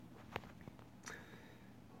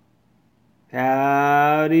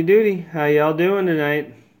Howdy doody. How y'all doing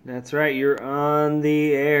tonight? That's right, you're on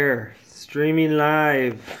the air, streaming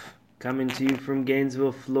live, coming to you from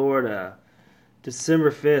Gainesville, Florida.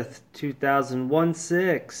 December 5th, 2001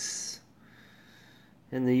 6.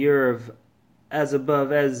 In the year of as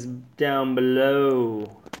above, as down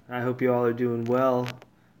below. I hope you all are doing well.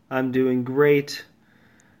 I'm doing great.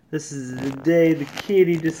 This is the day the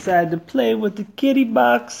kitty decided to play with the kitty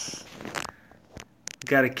box.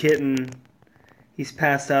 Got a kitten. He's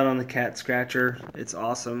passed out on the cat scratcher. It's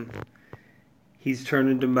awesome. He's turned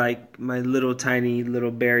into my little tiny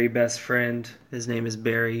little Barry best friend. His name is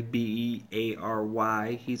Barry,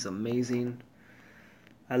 Beary. He's amazing.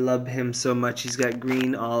 I love him so much. He's got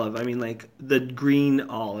green olive. I mean, like the green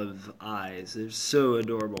olive eyes. They're so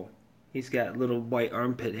adorable. He's got little white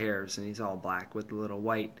armpit hairs, and he's all black with a little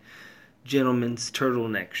white gentleman's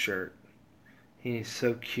turtleneck shirt. He's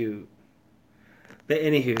so cute. But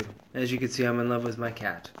anywho, as you can see, I'm in love with my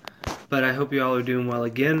cat. But I hope you all are doing well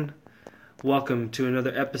again. Welcome to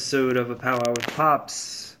another episode of A Pow-wow with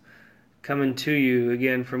Pops. Coming to you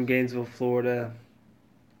again from Gainesville, Florida.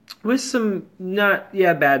 With some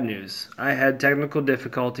bad news. I had technical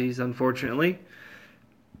difficulties, unfortunately.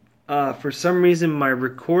 For some reason, my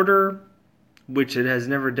recorder, which it has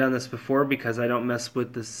never done this before because I don't mess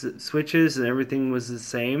with the switches and everything was the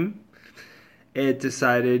same, it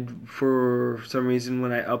decided for some reason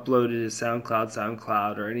when I uploaded to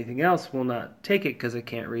SoundCloud, or anything else will not take it because I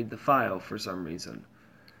can't read the file for some reason.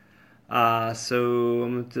 So I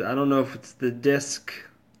don't know if it's the disc,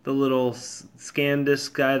 the little scan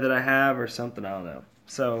disc guy that I have or something, I don't know.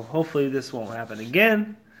 So hopefully this won't happen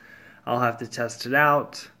again. I'll have to test it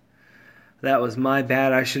out. That was my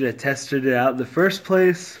bad. I should have tested it out in the first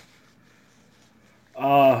place.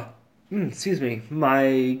 Excuse me.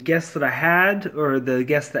 My guest that I had, or the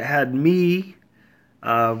guest that had me,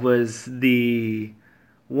 was the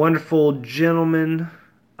wonderful gentleman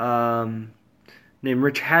named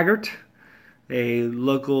Rich Haggard, a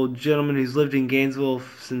local gentleman who's lived in Gainesville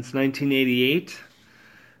since 1988.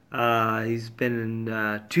 He's been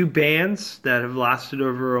in two bands that have lasted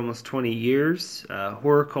over almost 20 years,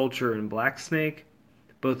 Horror Culture and Black Snake.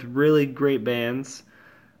 Both really great bands.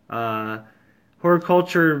 Horror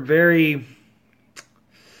Culture,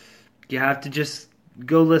 you have to just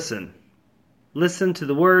go listen. Listen to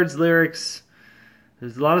the words, lyrics.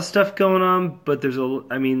 There's a lot of stuff going on, but there's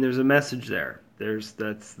a message there. That's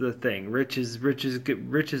the thing. Rich is a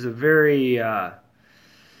very I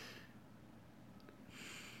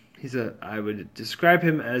would describe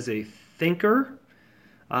him as a thinker,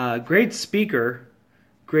 great speaker,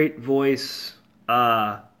 great voice,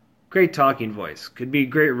 great talking voice. Could be a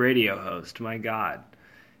great radio host. My God,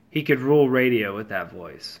 he could rule radio with that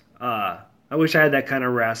voice. I wish I had that kind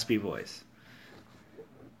of raspy voice.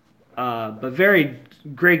 But very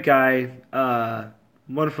great guy,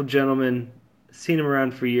 wonderful gentleman. Seen him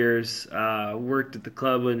around for years. Worked at the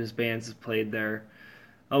club when his bands have played there.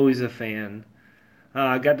 Always a fan.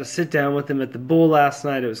 I got to sit down with him at the Bull last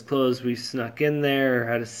night. It was closed. We snuck in there,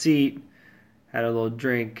 had a seat, had a little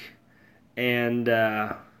drink, and he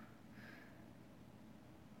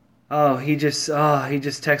just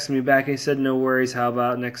texted me back and he said, "No worries. How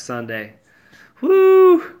about next Sunday?"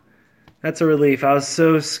 Woo! That's a relief. I was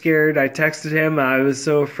so scared. I texted him. I was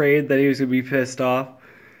so afraid that he was gonna be pissed off.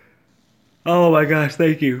 Oh my gosh!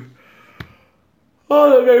 Thank you. Oh,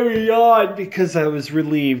 that made me yawn because I was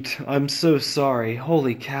relieved. I'm so sorry.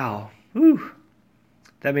 Holy cow. Whew.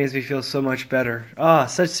 That makes me feel so much better.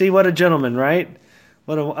 What a gentleman, right?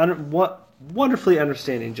 What wonderfully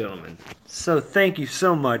understanding gentleman. So thank you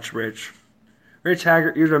so much, Rich. Rich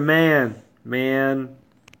Haggard, you're the man. Man.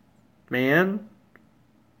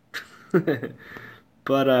 But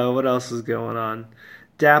what else is going on?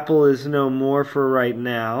 Dapple is no more for right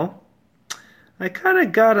now. I kind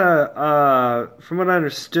of got from what I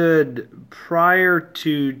understood, prior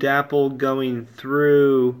to Dapple going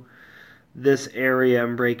through this area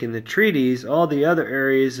and breaking the treaties, all the other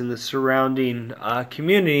areas in the surrounding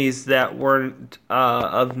communities that weren't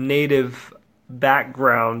of native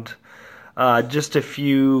background, just a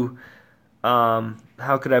few,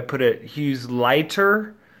 how could I put it, hues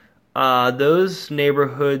lighter, those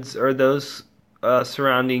neighborhoods or those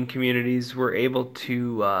surrounding communities were able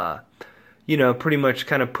to pretty much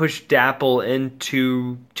kind of push Dapple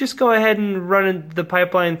into just go ahead and run the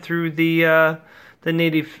pipeline through the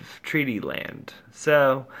native treaty land.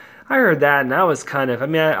 So I heard that, and that was kind of.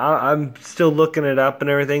 I'm still looking it up and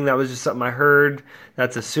everything. That was just something I heard.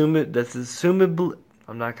 That's assumable.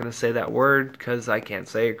 I'm not going to say that word because I can't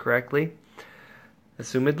say it correctly.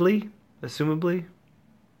 Assumedly,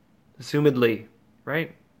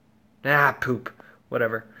 right? Poop.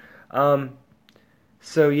 Whatever.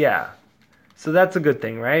 So yeah. So that's a good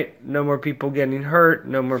thing, right? No more people getting hurt.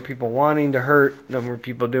 No more people wanting to hurt. No more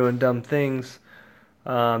people doing dumb things.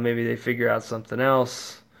 Maybe they figure out something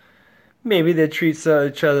else. Maybe they treat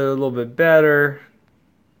each other a little bit better.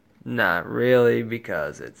 Not really,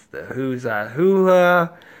 because it's the who's a hoo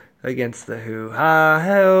ha against the hoo ha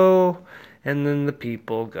ho, and then the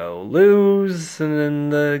people go lose, and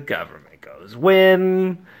then the government goes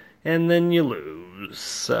win, and then you lose.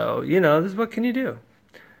 So, what can you do?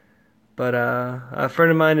 But a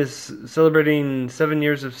friend of mine is celebrating 7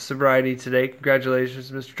 years of sobriety today.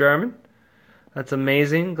 Congratulations, Mr. Jarman. That's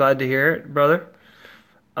amazing. Glad to hear it, brother.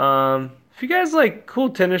 If you guys like cool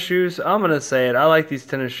tennis shoes, I'm gonna say it. I like these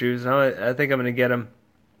tennis shoes. I think I'm gonna get them.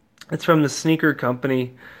 It's from the sneaker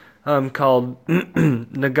company called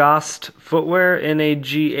Nagast Footwear.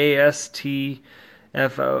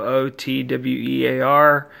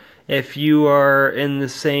 Nagastfootwear. If you are in the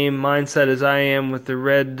same mindset as I am with the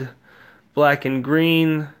red, black, and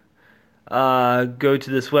green, go to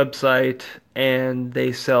this website and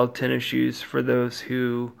they sell tennis shoes for those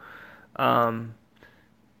um,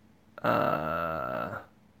 uh,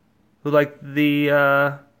 who like the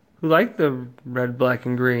red, black,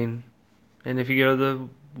 and green. And if you go to the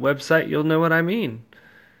website, you'll know what I mean.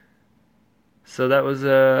 So that was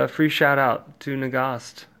a free shout out to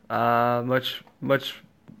Nagast. Much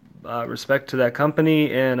respect to that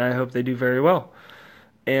company, and I hope they do very well.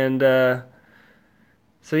 And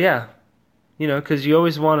so yeah, because you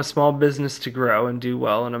always want a small business to grow and do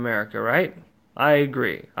well in America, right? I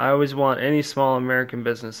agree. I always want any small American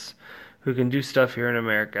business who can do stuff here in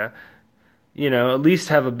America, at least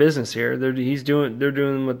have a business here. They're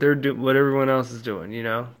doing what everyone else is doing,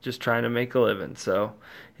 just trying to make a living. So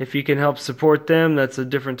if you can help support them, that's a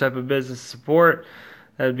different type of business support.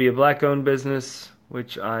 That would be a black-owned business,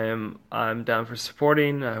 which I'm down for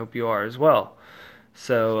supporting. I hope you are as well.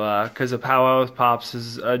 So, because of Pow-wow with Pops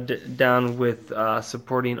is down with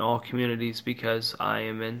supporting all communities, because I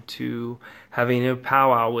am into having a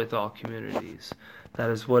powwow with all communities. That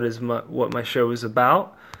is what my show is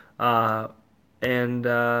about, and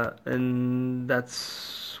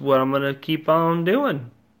that's what I'm gonna keep on doing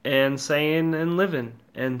and saying and living.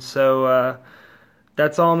 And so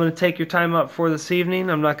that's all I'm gonna take your time up for this evening.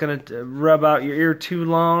 I'm not gonna rub out your ear too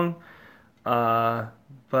long. Uh,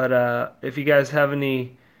 but if you guys have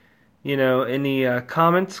any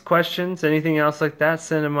comments, questions, anything else like that,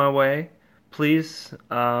 send them my way, please.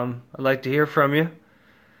 I'd like to hear from you.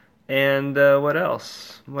 And what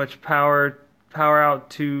else? Much power out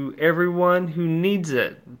to everyone who needs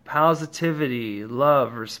it. Positivity,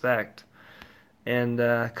 love, respect, and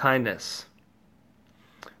kindness.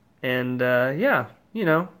 And yeah,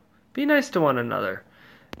 be nice to one another.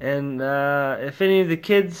 And if any of the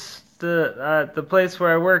kids the place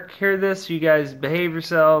where I work hear this, you guys behave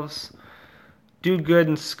yourselves, do good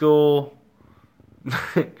in school,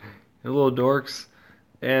 you little dorks,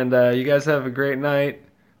 and you guys have a great night.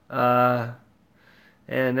 Uh,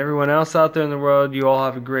 and everyone else out there in the world, you all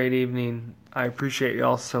have a great evening. I appreciate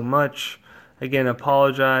y'all so much. Again,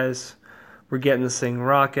 apologize. We're getting this thing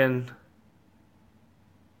rocking.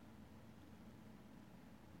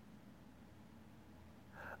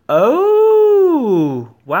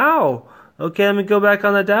 Oh, wow. Okay, let me go back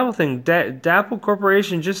on that Dapple thing. Dapple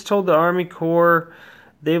Corporation just told the Army Corps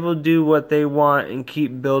they will do what they want and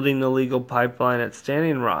keep building the legal pipeline at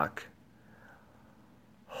Standing Rock.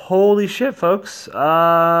 Holy shit, folks.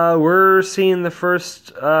 We're seeing the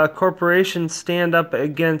first corporation stand up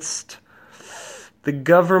against the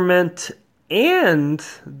government and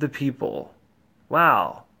the people.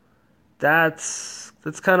 Wow. That's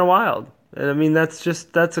kind of wild. And I mean, that's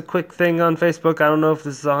a quick thing on Facebook. I don't know if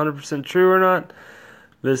this is 100% true or not.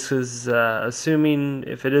 This is assuming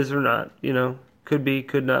if it is or not. Could be,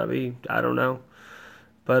 could not be. I don't know.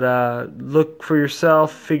 But look for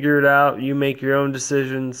yourself, figure it out. You make your own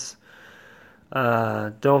decisions.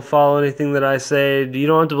 Don't follow anything that I say. You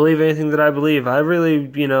don't have to believe anything that I believe. I really,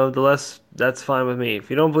 the less, that's fine with me. If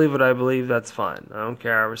you don't believe what I believe, that's fine. I don't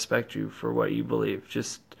care. I respect you for what you believe.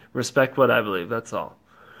 Just respect what I believe. That's all.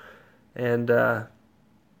 And, wow,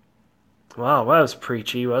 that was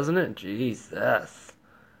preachy, wasn't it? Jesus.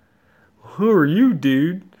 Who are you,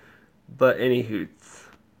 dude? But anywho.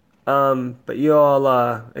 But you all,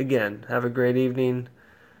 again, have a great evening.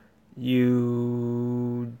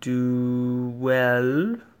 You do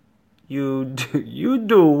well. You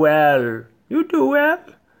do well. You do well.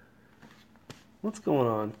 What's going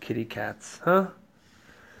on, kitty cats, huh?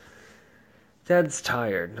 Dad's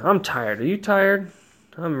tired. I'm tired. Are you tired?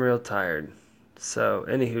 I'm real tired. So,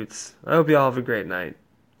 anywhoots, I hope you all have a great night.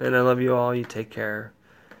 And I love you all. You take care.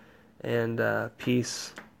 And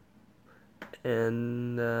peace.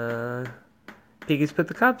 And piggies put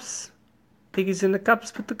the cups. Piggies in the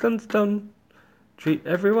cups put the guns down. Treat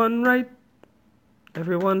everyone right.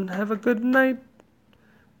 Everyone have a good night.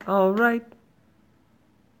 All right.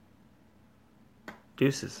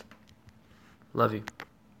 Deuces. Love you.